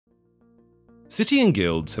City and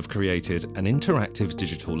Guilds have created an interactive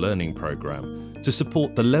digital learning program to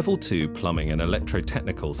support the Level 2 Plumbing and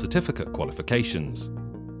Electrotechnical certificate qualifications.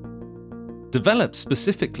 Developed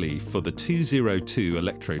specifically for the 202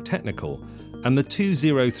 Electrotechnical and the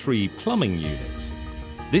 203 Plumbing units,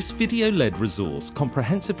 this video-led resource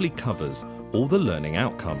comprehensively covers all the learning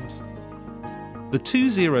outcomes. The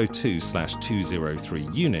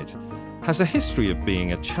 202/203 unit has a history of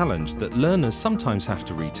being a challenge that learners sometimes have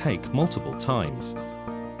to retake multiple times.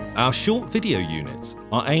 Our short video units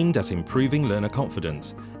are aimed at improving learner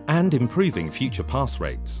confidence and improving future pass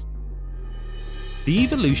rates. The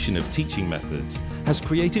evolution of teaching methods has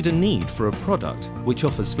created a need for a product which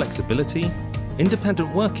offers flexibility,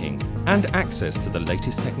 independent working, and access to the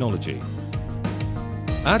latest technology.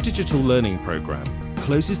 Our digital learning program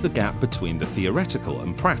closes the gap between the theoretical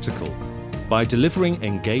and practical by delivering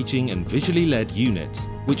engaging and visually led units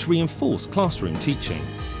which reinforce classroom teaching.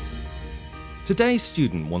 Today's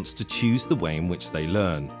student wants to choose the way in which they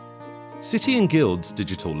learn. City and Guilds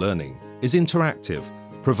digital learning is interactive,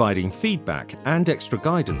 providing feedback and extra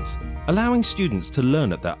guidance, allowing students to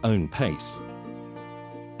learn at their own pace.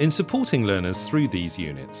 In supporting learners through these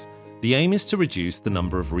units, the aim is to reduce the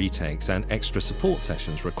number of retakes and extra support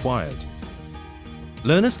sessions required.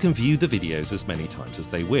 Learners can view the videos as many times as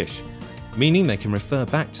they wish, meaning they can refer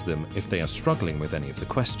back to them if they are struggling with any of the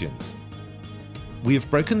questions. We have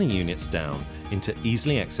broken the units down into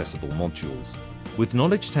easily accessible modules, with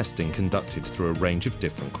knowledge testing conducted through a range of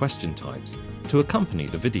different question types to accompany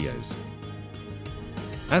the videos.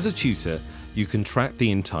 As a tutor, you can track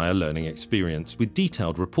the entire learning experience with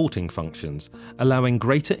detailed reporting functions, allowing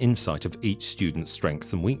greater insight of each student's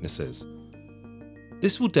strengths and weaknesses.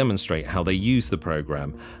 This will demonstrate how they use the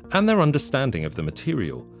program and their understanding of the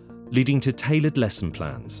material, leading to tailored lesson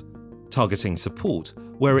plans, targeting support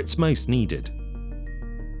where it's most needed.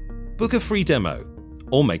 Book a free demo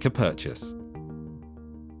or make a purchase.